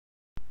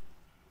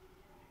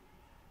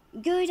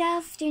Good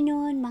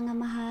afternoon, mga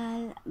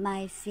mahal,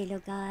 my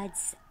fellow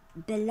gods,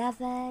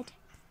 beloved.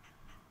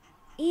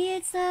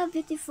 It's a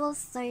beautiful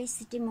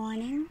Thursday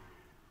morning,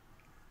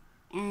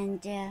 and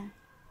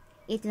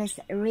it was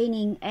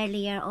raining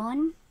earlier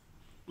on.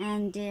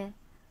 And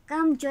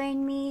come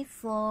join me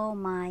for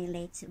my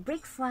late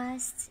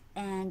breakfast.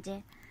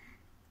 And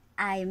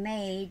I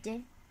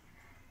made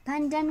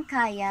pandan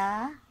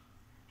kaya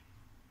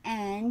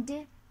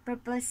and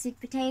purple sweet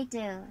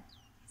potato.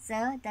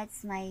 So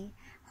that's my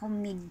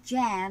homemade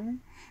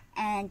jam.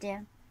 And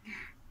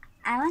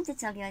I want to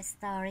tell you a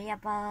story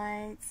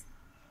about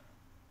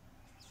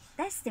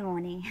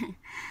testimony.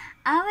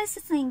 I was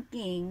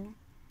thinking,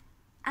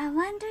 I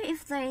wonder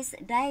if there is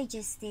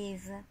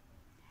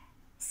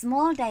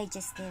small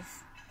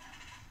digestive,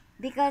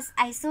 because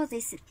I saw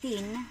this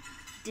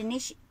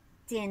Danish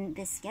tin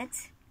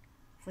biscuit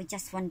for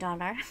just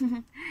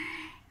 $1.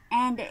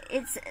 And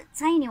it's a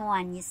tiny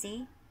one, you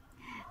see.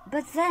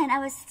 But then I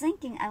was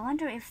thinking, I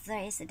wonder if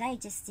there is a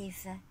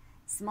digestive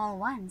small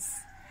ones.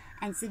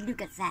 And so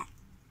look at that.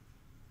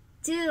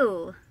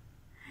 Two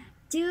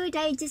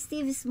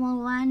digestive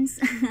small ones.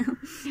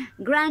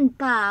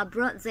 Grandpa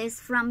brought this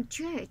from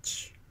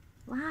church.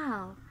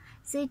 Wow.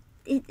 So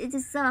it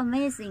is so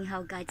amazing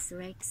how God's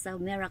work, so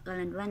miracle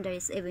and wonder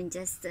is even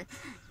just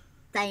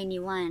tiny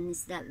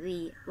ones that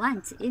we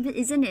want,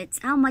 isn't it?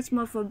 How much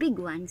more for big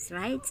ones,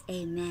 right?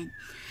 Amen.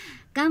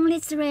 Come,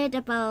 let's read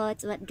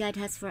about what God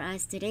has for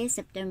us today,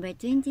 September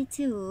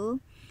 22,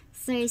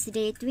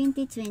 Thursday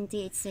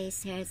 2020. It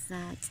says here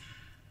that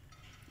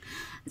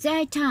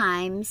there are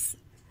times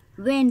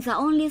when the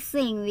only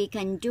thing we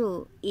can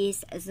do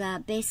is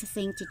the best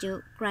thing to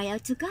do, cry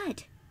out to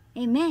God.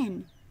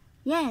 Amen.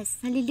 Yes,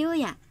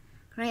 hallelujah.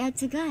 Cry out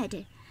to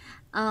God.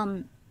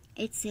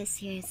 It says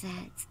here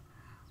that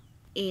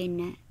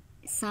in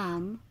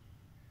Psalm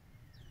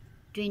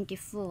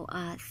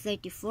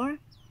 34,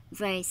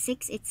 verse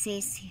 6, it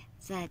says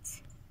that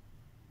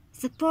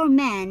the poor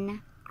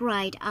man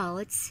cried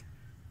out,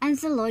 and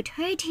the Lord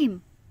heard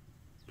him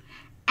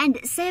and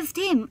saved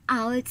him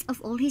out of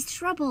all his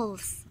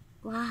troubles.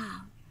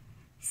 Wow.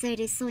 So it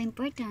is so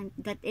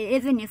important that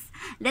even if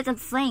little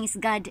things,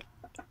 God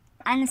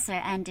answer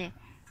and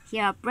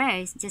hear our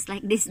prayers, just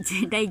like this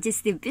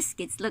digestive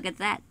biscuits. Look at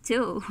that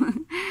too.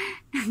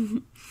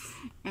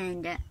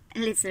 And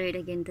let's read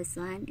again this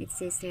one. It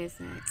says here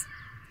that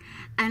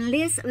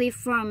unless we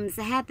form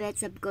the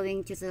habits of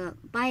going to the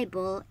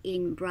Bible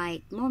in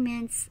bright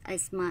moments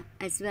as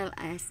well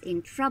as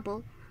in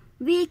trouble,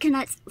 we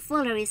cannot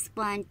fully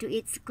respond to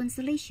its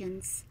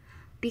consolations,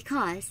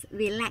 because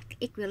we lack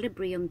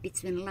equilibrium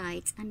between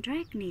light and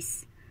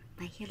darkness.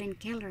 By Helen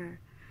Keller.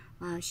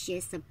 Wow, she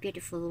is a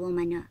beautiful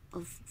woman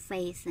of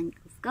faith and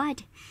of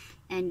God.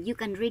 And you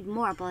can read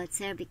more about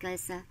her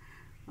because,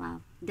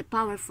 wow, the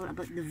powerful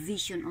about the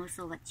vision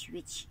also,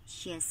 which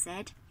she has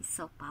said is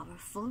so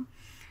powerful.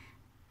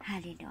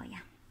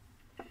 Hallelujah.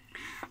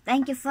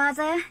 Thank you,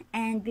 Father.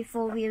 And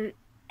before we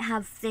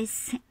have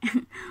this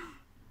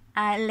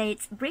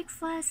late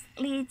breakfast,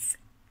 let's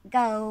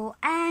go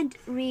and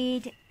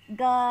read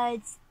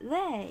God's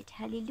word.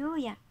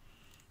 Hallelujah.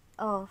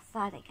 Oh,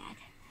 Father God,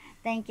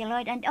 thank you,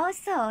 Lord. And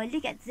also,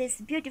 look at these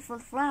beautiful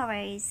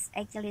flowers.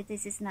 Actually,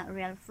 this is not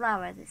real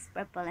flower. This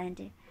purple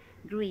and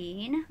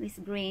green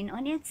with green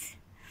on it.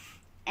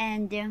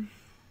 And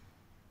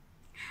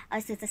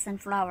also the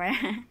sunflower.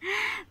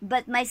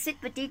 But my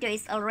sweet potato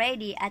is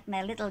already at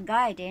my little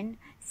garden.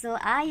 So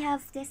I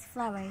have these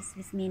flowers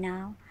with me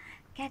now.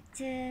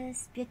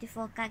 Cactus,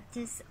 beautiful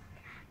cactus,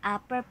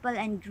 purple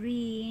and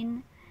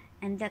green.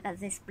 And look at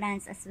these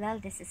plants as well.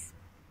 This is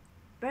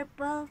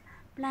purple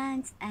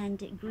plants and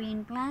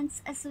green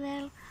plants as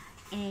well.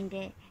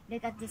 And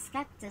look at this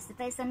cactus.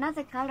 There's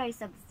another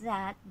colors of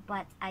that,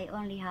 but I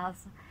only have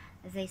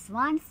this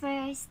one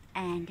first,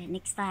 and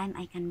next time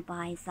I can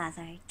buy the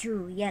other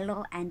two,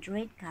 yellow and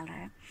red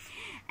color.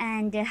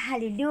 And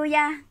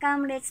hallelujah.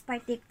 Come, let's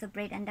partake the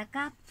bread and the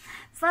cup.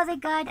 Father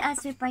God,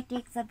 as we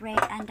partake the bread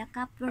and the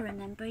cup, we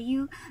remember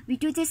you. We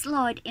do this,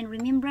 Lord, in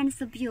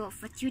remembrance of you,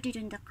 of what you did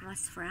on the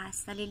cross for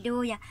us.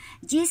 Hallelujah.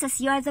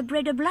 Jesus, you are the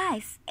bread of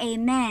life.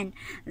 Amen.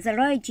 The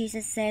Lord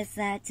Jesus says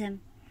that,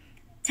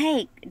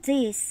 take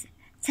this,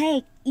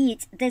 take,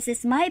 eat, this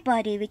is my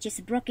body which is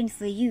broken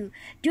for you.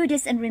 Do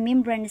this in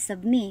remembrance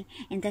of me.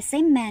 In the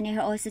same manner he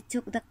also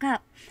took the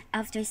cup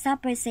after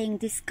supper, saying,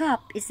 this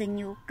cup is a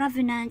new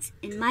covenant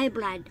in my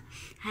blood.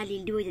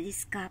 Hallelujah,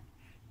 this cup.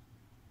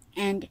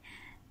 And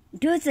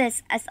do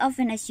this as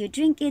often as you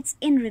drink it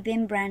in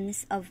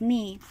remembrance of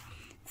me.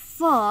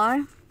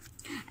 For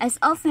as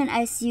often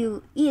as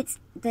you eat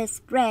this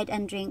bread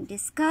and drink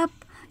this cup,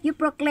 you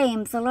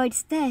proclaim the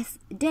Lord's death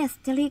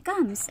till he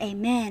comes.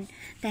 Amen.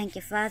 Thank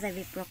you, Father.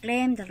 We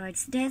proclaim the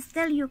Lord's death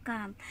till you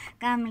come.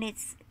 Come,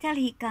 let's till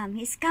he come.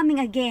 He's coming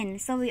again.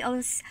 So we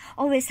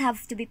always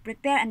have to be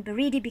prepared and be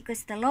ready,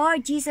 because the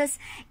Lord Jesus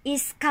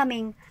is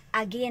coming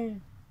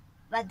again.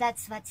 But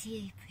that's what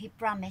he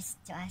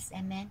promised to us.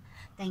 Amen.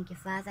 Thank you,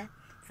 Father,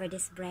 for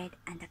this bread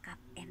and the cup.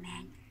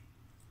 Amen.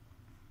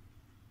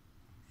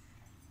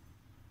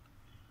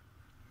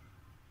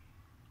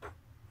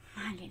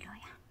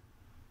 Hallelujah.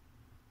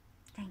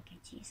 Thank you,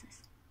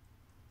 Jesus.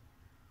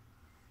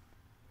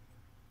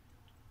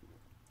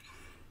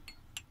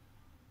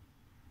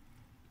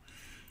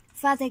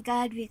 Father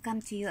God, we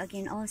come to you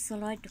again also,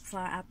 Lord, for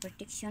our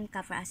protection.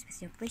 Cover us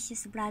with your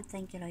precious blood.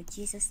 Thank you, Lord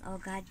Jesus, oh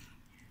God,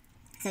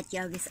 that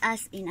you are with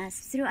us, in us,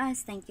 through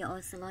us. Thank you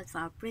also, Lord, for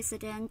our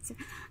president,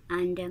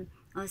 and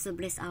also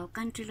bless our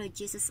country, Lord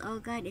Jesus, oh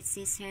God. It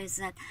says here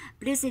that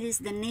blessed is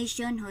the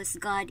nation whose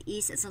God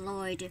is the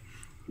Lord,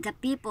 the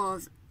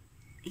people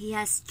he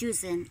has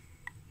chosen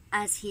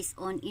as his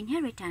own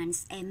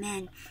inheritance.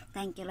 Amen.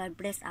 Thank you, Lord.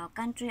 Bless our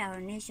country, our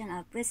nation,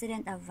 our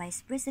president, our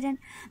vice president.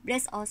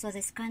 Bless also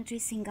this country,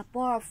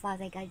 Singapore,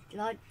 Father God,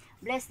 Lord.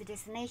 Bless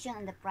this nation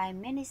and the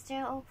prime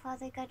minister, oh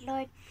Father God,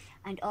 Lord,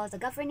 and all the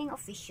governing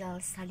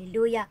officials.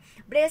 Hallelujah.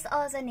 Bless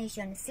all the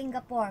nation,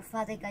 Singapore,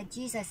 Father God,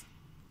 Jesus,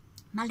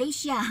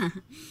 Malaysia,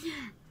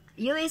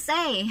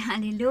 USA,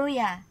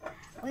 hallelujah,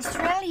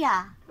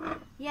 Australia,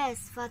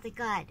 yes, Father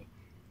God,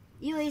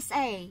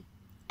 USA,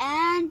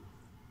 and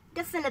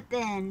the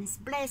Philippines.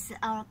 Bless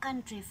our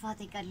country,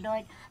 Father God,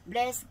 Lord.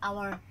 Bless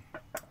our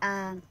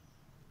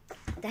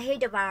the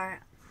head of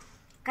our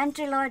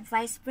country, Lord,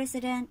 vice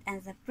president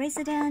and the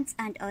presidents,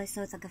 and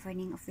also the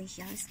governing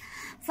officials.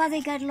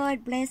 Father God,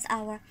 Lord, bless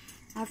our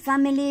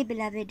family,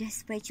 beloved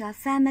spiritual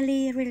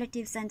family,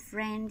 relatives and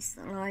friends,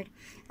 Lord,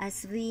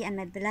 as we and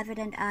my beloved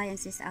and I, and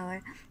this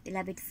our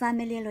beloved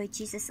family, Lord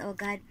Jesus, oh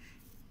God,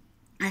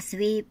 as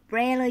we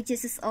pray, Lord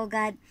Jesus, oh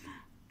God,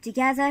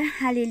 together,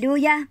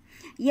 hallelujah.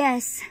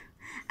 Yes,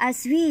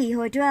 as we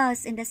who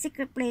dwells in the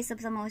secret place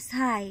of the Most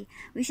High,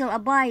 we shall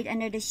abide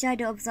under the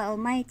shadow of the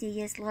Almighty.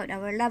 Yes, Lord,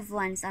 our loved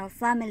ones, our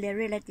family,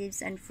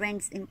 relatives and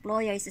friends,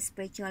 employers,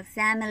 spiritual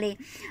family.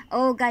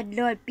 Oh God,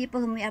 Lord,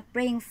 people whom we are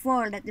praying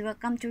for, that they will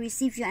come to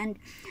receive you and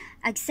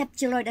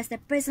accept you, Lord, as the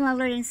personal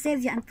Lord and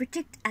Savior, and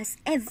protect us,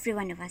 every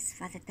one of us.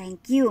 Father,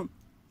 thank you.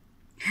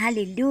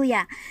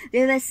 Hallelujah.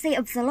 We will say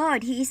of the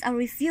Lord, He is our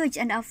refuge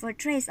and our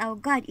fortress, our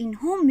God, in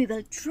whom we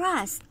will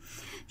trust.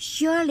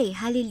 Surely,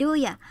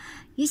 hallelujah,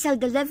 He shall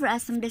deliver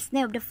us from the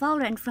snare of the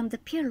fowler and from the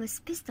perilous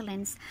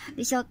pestilence.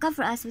 He shall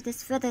cover us with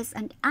His feathers,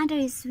 and under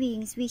His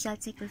wings we shall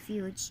take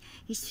refuge.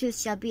 His truth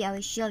shall be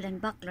our shield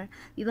and buckler.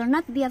 We will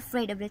not be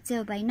afraid of the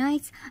terror by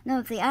night, nor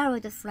of the arrow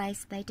that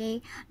flies by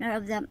day, nor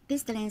of the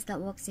pestilence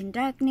that walks in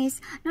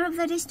darkness, nor of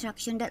the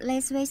destruction that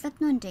lays waste at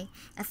noonday.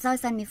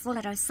 1,000 may fall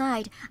at our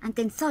side, and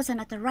 10,000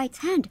 at our right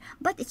hand,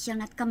 but it shall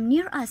not come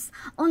near us.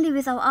 Only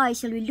with our eyes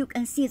shall we look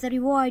and see the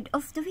reward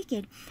of the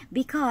wicked,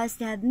 because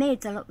we have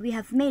made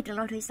the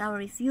Lord, who is our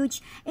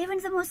refuge, even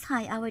the Most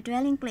High, our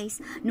dwelling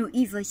place. No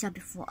evil shall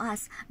befall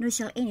us, nor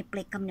shall any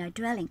plague come near our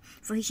dwelling.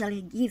 For He shall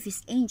give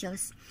His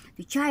angels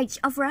to charge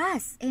over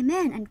us,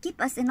 amen, and keep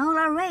us in all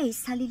our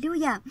ways,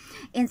 hallelujah.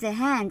 In their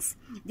hands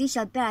they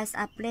shall bear us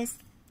up,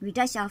 lest we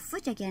dash our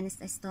foot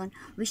against a stone.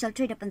 We shall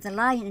tread upon the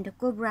lion and the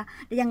cobra,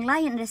 the young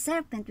lion and the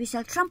serpent. We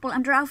shall trample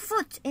under our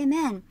foot.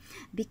 Amen.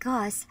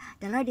 Because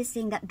the Lord is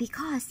saying that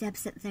because they have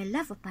set their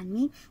love upon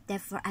me,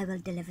 therefore I will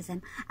deliver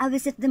them. I will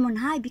set them on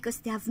high because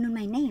they have known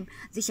my name.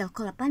 They shall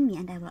call upon me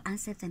and I will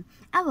answer them.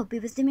 I will be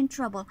with them in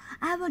trouble.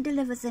 I will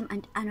deliver them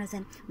and honor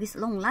them. With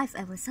long life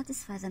I will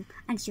satisfy them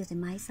and show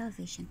them my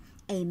salvation.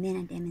 Amen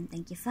and amen.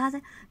 Thank you,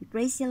 Father. We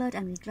praise you, Lord,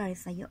 and we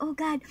glorify you, oh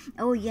God.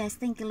 Oh yes,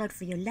 thank you, Lord,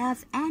 for your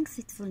love and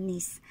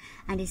faithfulness.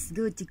 And it's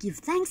good to give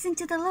thanks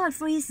unto the Lord,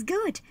 for He is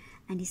good,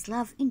 and His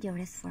love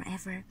endureth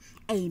forever.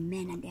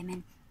 Amen and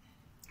amen.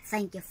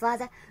 Thank you,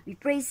 Father. We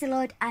praise you,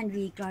 Lord, and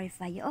we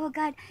glorify you, oh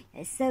God.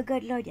 You're so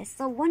good, Lord. You're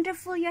so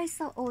wonderful. You're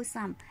so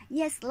awesome.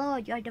 Yes,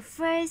 Lord, you are the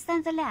first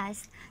and the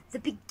last, the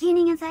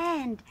beginning and the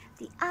end,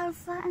 the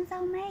Alpha and the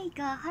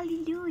Omega.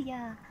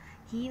 Hallelujah.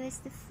 He was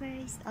the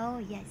first. Oh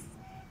yes.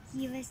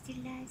 He was the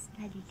last,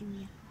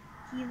 hallelujah.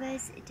 He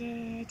was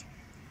dead,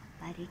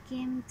 but He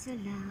came to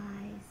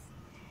life.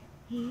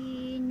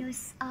 He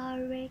knows our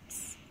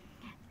wrecks,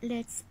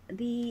 let's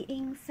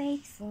being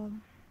faithful.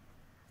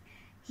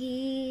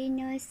 He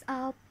knows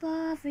our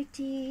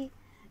poverty,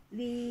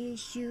 we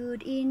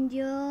should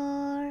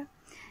endure.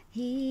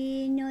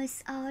 He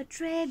knows our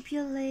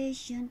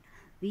tribulation,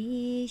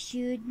 we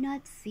should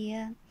not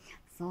fear.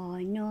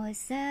 For no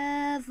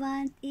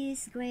servant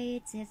is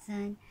greater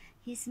than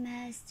his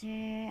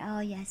master. Oh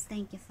yes,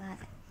 thank you,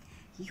 Father.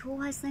 He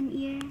who has an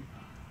ear,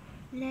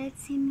 let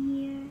him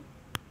hear.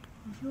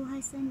 He who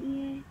has an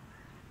ear,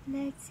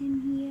 let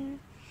him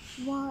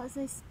hear what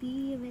the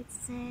Spirit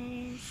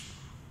says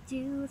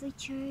to the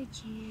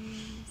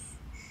churches.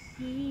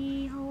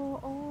 He who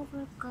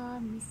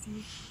overcomes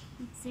receives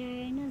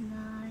eternal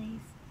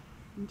life,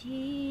 and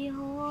he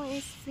who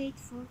is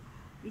faithful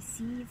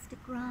receive the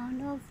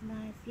crown of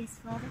life. Yes,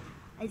 Father,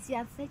 as you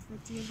are faithful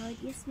to you, Lord,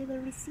 yes, we will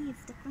receive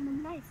the crown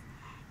of life,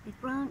 the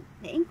crown,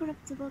 the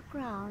incorruptible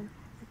crown,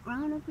 the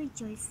crown of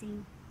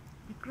rejoicing,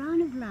 the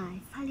crown of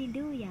life.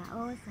 Hallelujah.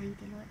 Oh, thank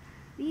you, Lord.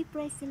 We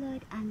praise you,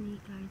 Lord, and we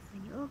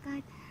glorify you, oh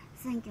God.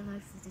 Thank you,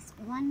 Lord, for this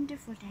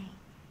wonderful day.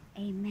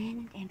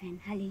 Amen and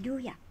amen.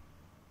 Hallelujah.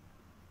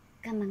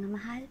 Come, mga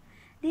mahal,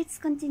 let's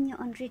continue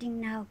on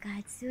reading now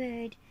God's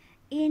Word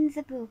in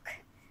the book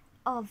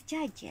of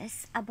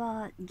Judges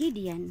about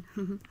Gideon.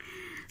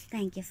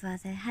 Thank you,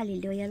 Father.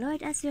 Hallelujah.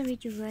 Lord, as we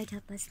read your word,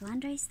 help us to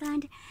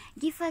understand.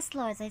 Give us,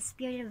 Lord, the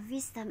spirit of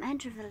wisdom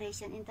and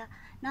revelation in the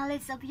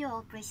knowledge of you,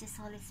 O precious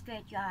Holy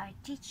Spirit. You are our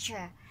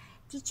teacher.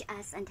 Teach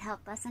us and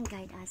help us and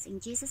guide us. In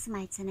Jesus'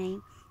 mighty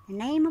name, in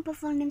the name of the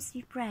full names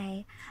we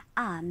pray.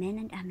 Amen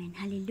and amen.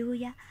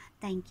 Hallelujah.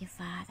 Thank you,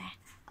 Father.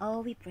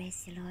 Oh, we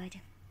praise you,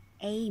 Lord.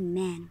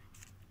 Amen.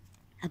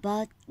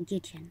 About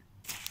Gideon.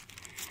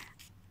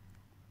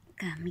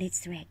 Come,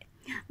 let's read.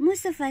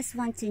 Most of us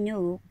want to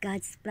know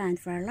God's plan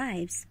for our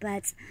lives,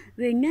 but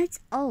we're not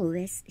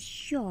always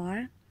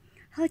sure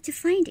how to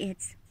find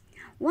it.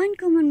 One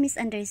common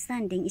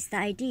misunderstanding is the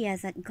idea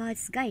that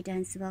God's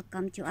guidance will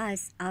come to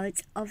us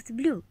out of the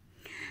blue.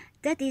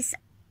 That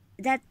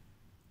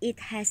it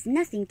has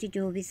nothing to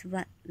do with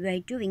what we're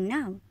doing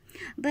now.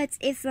 But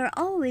if we're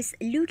always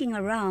looking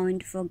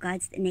around for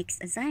God's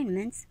next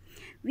assignments,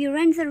 we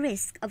run the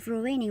risk of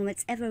ruining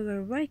whatever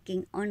we're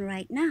working on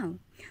right now.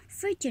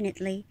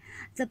 Fortunately,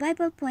 the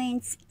Bible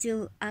points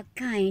to a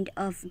kind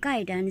of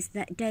guidance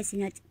that does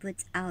not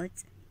put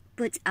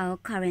our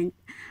current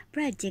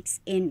projects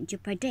in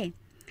jeopardy.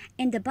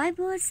 In the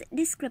Bible's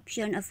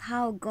description of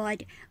how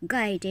God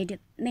guided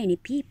many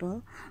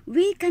people,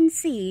 we can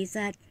see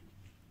that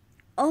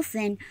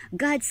often,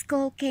 God's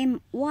call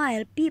came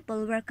while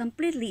people were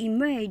completely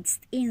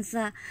immersed in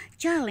the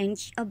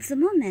challenge of the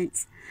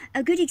moment.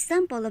 A good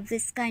example of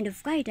this kind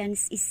of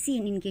guidance is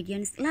seen in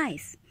Gideon's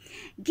life.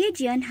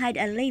 Gideon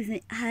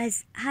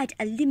has had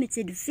a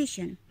limited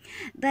vision,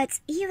 but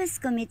he was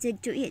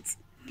committed to it.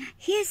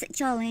 His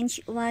challenge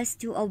was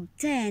to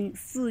obtain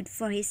food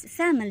for his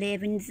family,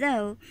 even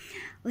though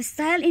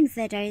hostile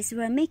invaders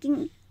were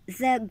making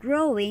the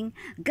growing,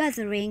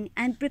 gathering,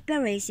 and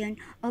preparation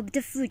of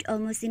the food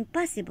almost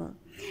impossible.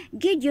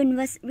 Gideon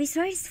was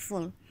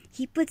resourceful.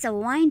 He put a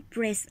wine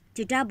press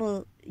to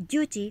double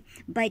duty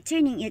by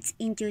turning it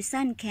into a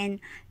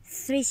sunken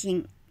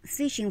threshing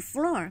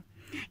floor.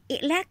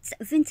 It lacked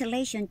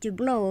ventilation to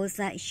blow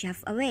the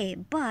chaff away,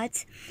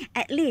 but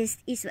at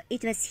least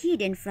it was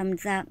hidden from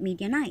the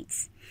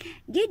Midianites.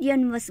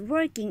 Gideon was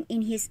working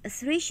in his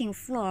threshing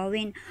floor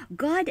when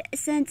God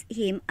sent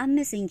him a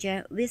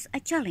messenger with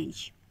a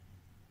challenge.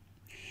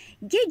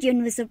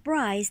 Gideon was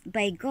surprised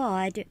by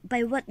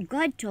what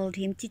God told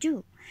him to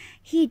do.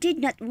 He did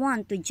not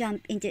want to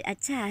jump into a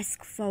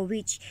task for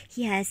which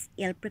he was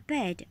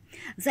ill-prepared.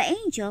 The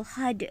angel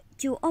had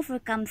to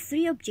overcome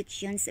 3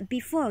 objections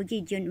before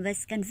Gideon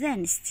was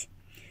convinced.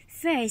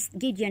 First,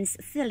 Gideon's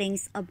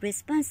feelings of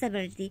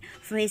responsibility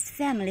for his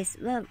family's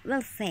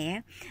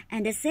welfare,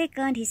 and the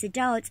second, his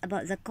doubts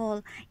about the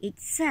call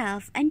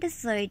itself, and the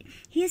third,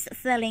 his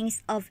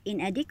feelings of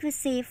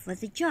inadequacy for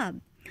the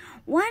job.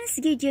 Once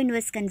Gideon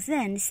was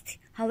convinced,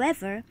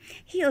 however,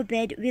 he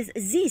obeyed with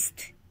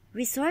zest,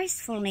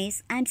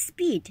 resourcefulness, and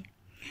speed.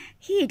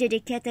 He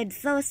dedicated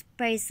those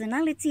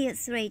personality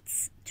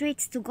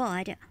traits to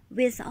God,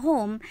 with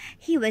whom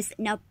he was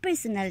now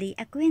personally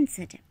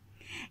acquainted.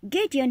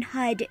 Gideon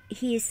had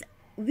his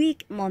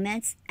weak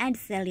moments and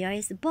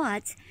failures,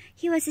 but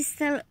he was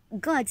still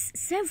God's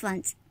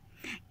servant.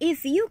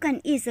 If you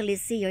can easily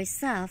see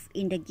yourself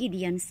in the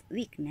Gideon's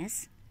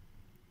weakness,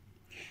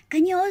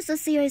 can you also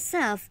see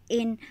yourself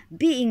in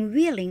being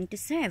willing to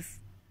serve?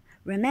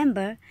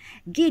 Remember,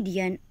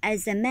 Gideon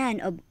as a man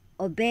who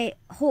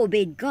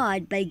obeyed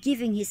God by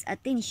giving his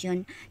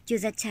attention to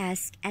the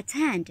task at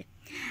hand.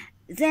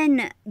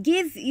 Then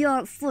give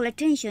your full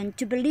attention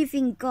to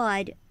believing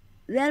God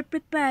will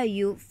prepare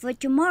you for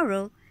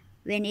tomorrow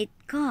when it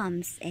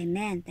comes.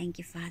 Amen. Thank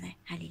you, Father.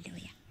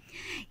 Hallelujah.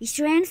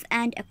 Strength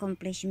and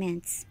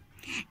accomplishments.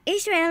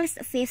 Israel's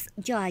 5th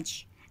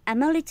judge, a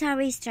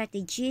military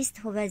strategist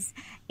who was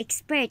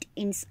expert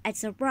at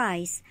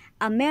surprise,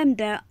 a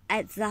member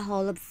at the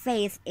Hall of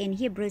Faith in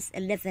Hebrews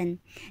 11,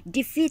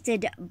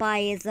 defeated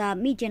by the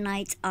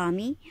Midianite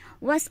army,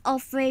 was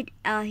offered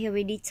a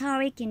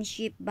hereditary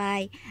kinship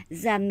by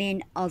the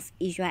men of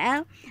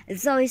Israel,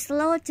 though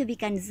slow to be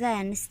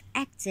convinced,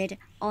 acted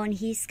on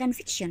his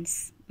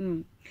convictions.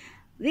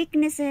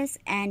 Weaknesses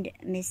and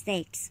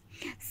mistakes.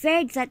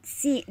 Feared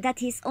that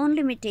his own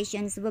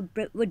limitations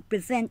would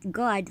prevent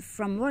God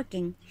from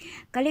working.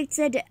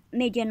 Collected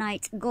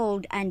Midianite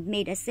gold and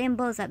made a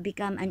symbol that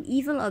became an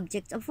evil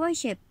object of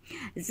worship.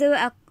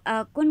 Though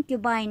a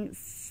concubine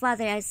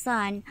fathered a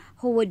son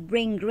who would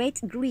bring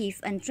great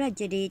grief and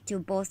tragedy to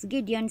both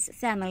Gideon's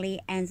family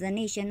and the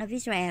nation of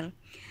Israel.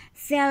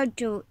 Failed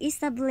to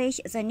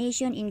establish the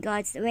nation in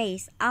God's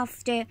ways.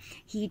 After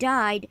he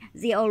died,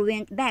 they all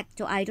went back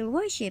to idol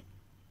worship.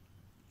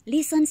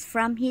 Lessons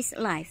from his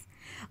life.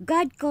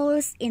 God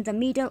calls in the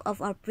middle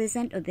of our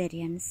present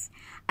obedience.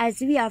 As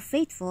we are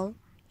faithful,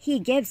 He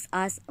gives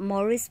us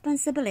more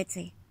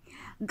responsibility.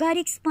 God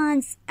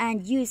expands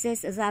and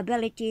uses the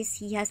abilities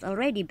He has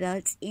already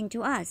built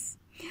into us.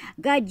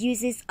 God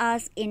uses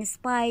us in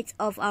spite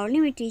of our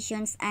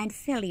limitations and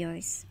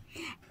failures.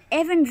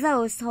 Even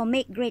those who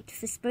make great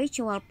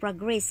spiritual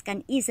progress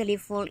can easily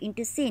fall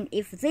into sin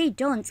if they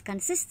don't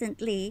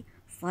consistently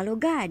follow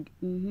God.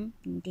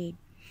 Indeed.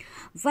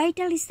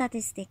 Vital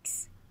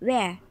statistics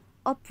were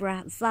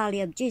Opera,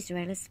 Valley of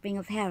Jezreel, Spring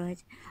of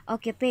Herod,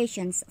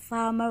 occupations,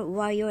 farmer,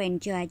 warrior,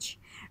 and judge,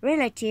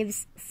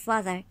 relatives,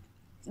 father,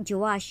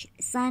 Joash,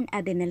 son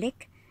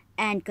Abimelech,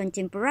 and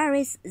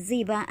contemporaries,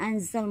 Ziba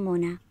and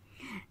Zalmunna.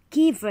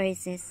 Key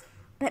verses.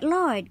 But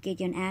Lord,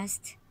 Gideon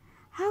asked,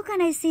 how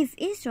can I save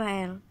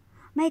Israel?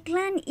 My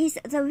clan is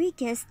the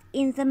weakest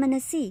in the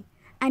Manasseh,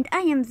 and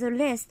I am the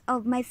least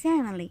of my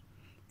family.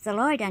 The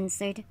Lord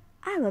answered,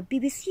 I will be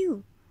with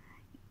you,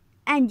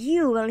 and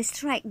you will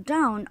strike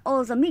down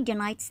all the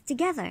Midianites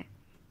together.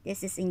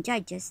 This is in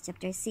Judges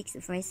chapter 6,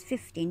 verse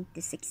 15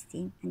 to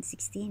 16 and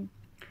 16.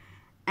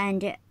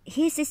 And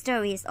his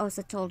story is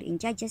also told in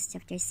Judges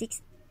chapter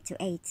 6 to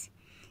 8.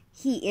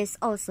 He is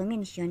also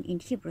mentioned in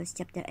Hebrews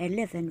chapter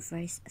 11,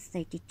 verse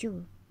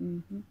 32.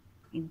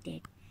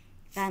 Indeed.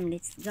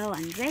 Let's go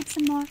and read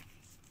some more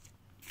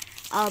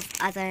of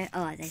other.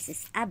 This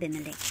is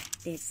Abimelech.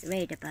 Let's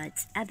read about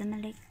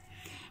Abimelech.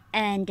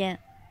 And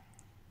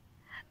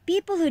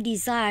people who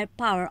desire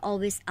power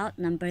always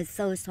outnumber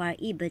those who are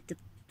able to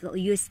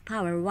use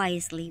power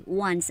wisely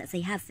once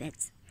they have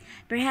it.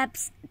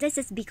 Perhaps this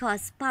is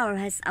because power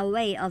has a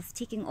way of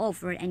taking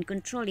over and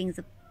controlling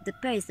the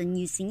person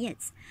using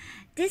it.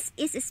 This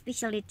is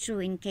especially true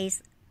in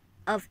case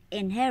of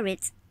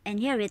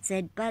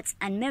inherited but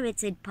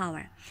unmerited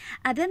power.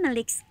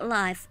 Abimelech's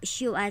life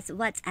shows us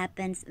what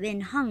happens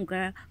when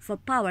hunger for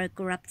power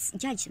corrupts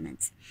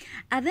judgment.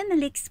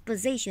 Abimelech's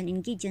position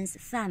in Gideon's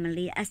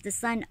family as the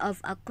son of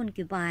a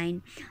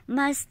concubine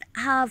must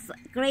have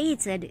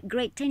created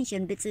great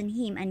tension between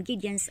him and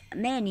Gideon's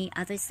many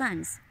other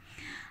sons.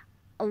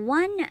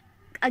 1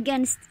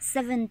 against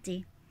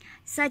 70.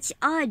 Such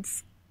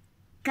odds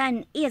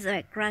can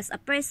either crush a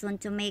person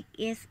to make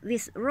it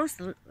with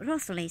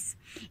ruthless.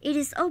 It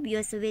is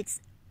obvious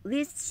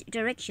which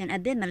direction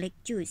Abimelech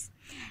chose.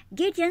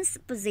 Gideon's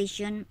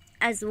position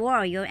as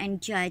warrior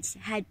and judge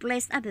had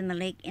placed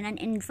Abimelech in an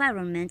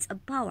environment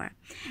of power.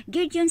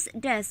 Gideon's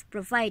death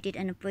provided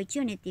an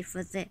opportunity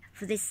for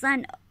the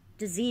son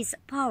to seize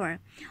power.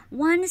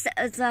 Once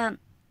the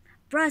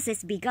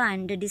process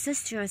began, the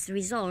disastrous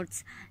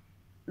results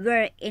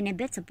were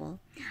inevitable.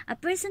 A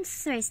person's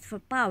thirst for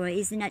power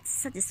is not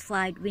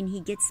satisfied when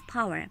he gets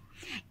power.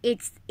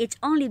 It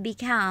only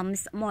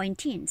becomes more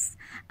intense.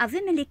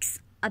 Abimelech's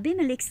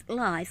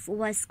life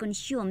was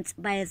consumed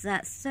by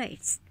that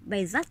thirst.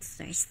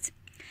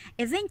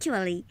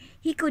 Eventually,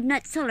 he could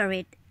not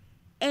tolerate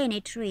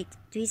any threat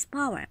to his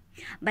power.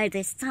 By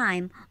this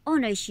time,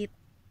 ownership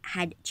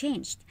had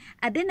changed.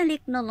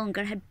 Abimelech no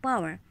longer had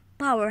power.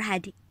 Power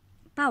had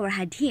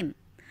him.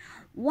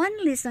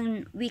 One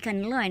lesson we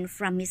can learn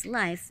from his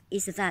life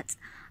is that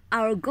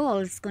our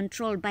goals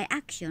controlled by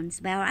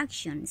our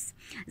actions.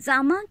 The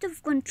amount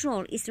of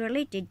control is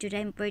related to the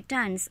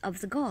importance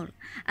of the goal.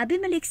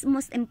 Abimelech's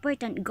most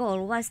important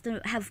goal was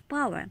to have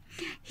power.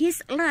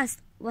 His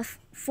lust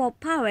for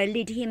power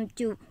led him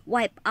to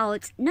wipe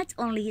out not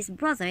only his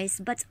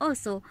brothers but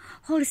also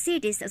whole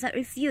cities that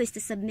refused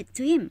to submit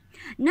to him.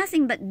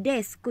 Nothing but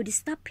death could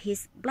stop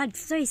his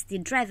bloodthirsty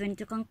drive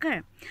to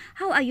conquer.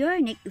 How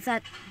ironic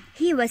that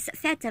he was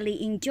fatally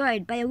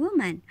injured by a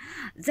woman.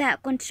 The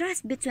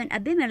contrast between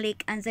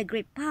Abimelech and the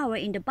great power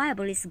in the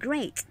Bible is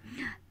great.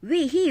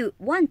 He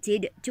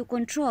wanted to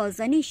control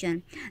the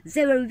nation.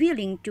 They were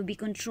willing to be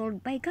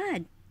controlled by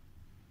God.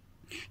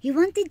 He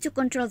wanted to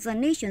control the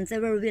nation. They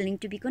were willing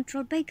to be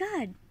controlled by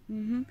God.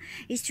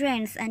 His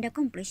strengths and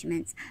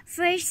accomplishments.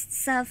 First,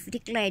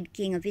 self-declared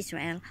king of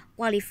Israel,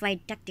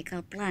 qualified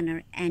tactical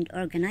planner and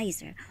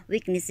organizer.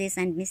 Weaknesses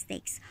and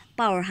mistakes.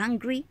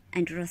 Power-hungry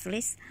and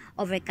ruthless.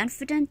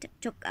 Overconfident,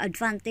 took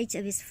advantage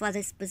of his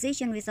father's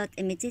position without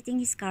imitating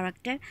his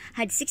character.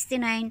 Had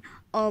 69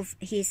 of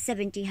his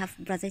 70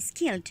 half-brothers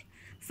killed.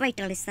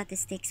 Vital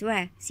statistics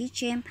were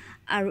Sichem,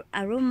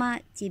 Aruma,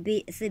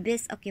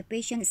 Thebes,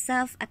 occupation,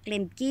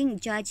 self-acclaimed king,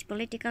 judge,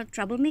 political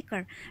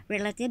troublemaker.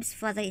 Relatives,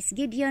 father is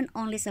Gideon,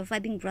 only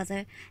surviving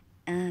brother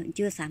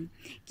Jotham.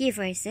 Key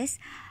verses.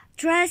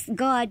 Trust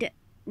God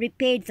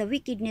repaid the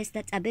wickedness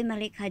that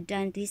Abimelech had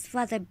done to his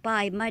father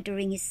by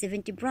murdering his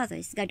 70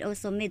 brothers. God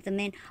also made the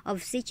men of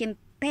Sichem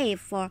pay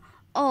for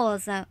all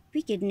the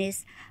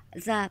wickedness.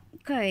 The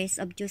curse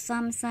of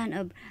Jotham, son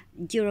of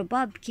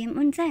Jeroboam, came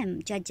on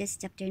them. Judges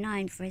chapter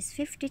 9, verse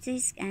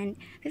 56 and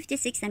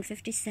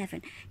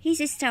 57.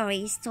 His story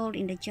is told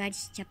in the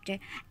Judges chapter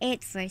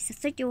 8, verse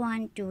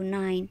 31 to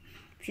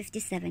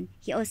 9:57.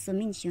 He also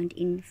mentioned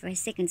in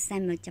 2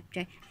 Samuel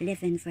chapter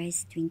 11,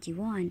 verse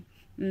 21.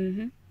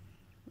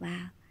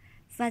 Wow.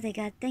 Father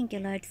God, thank you,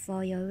 Lord,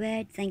 for your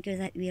word. Thank you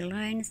that we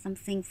learn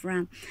something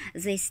from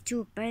these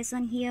two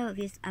persons here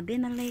with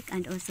Abimelech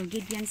and also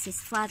Gideon,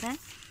 his father,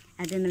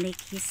 Abimelech,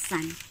 his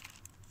son.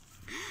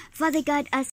 Father God, as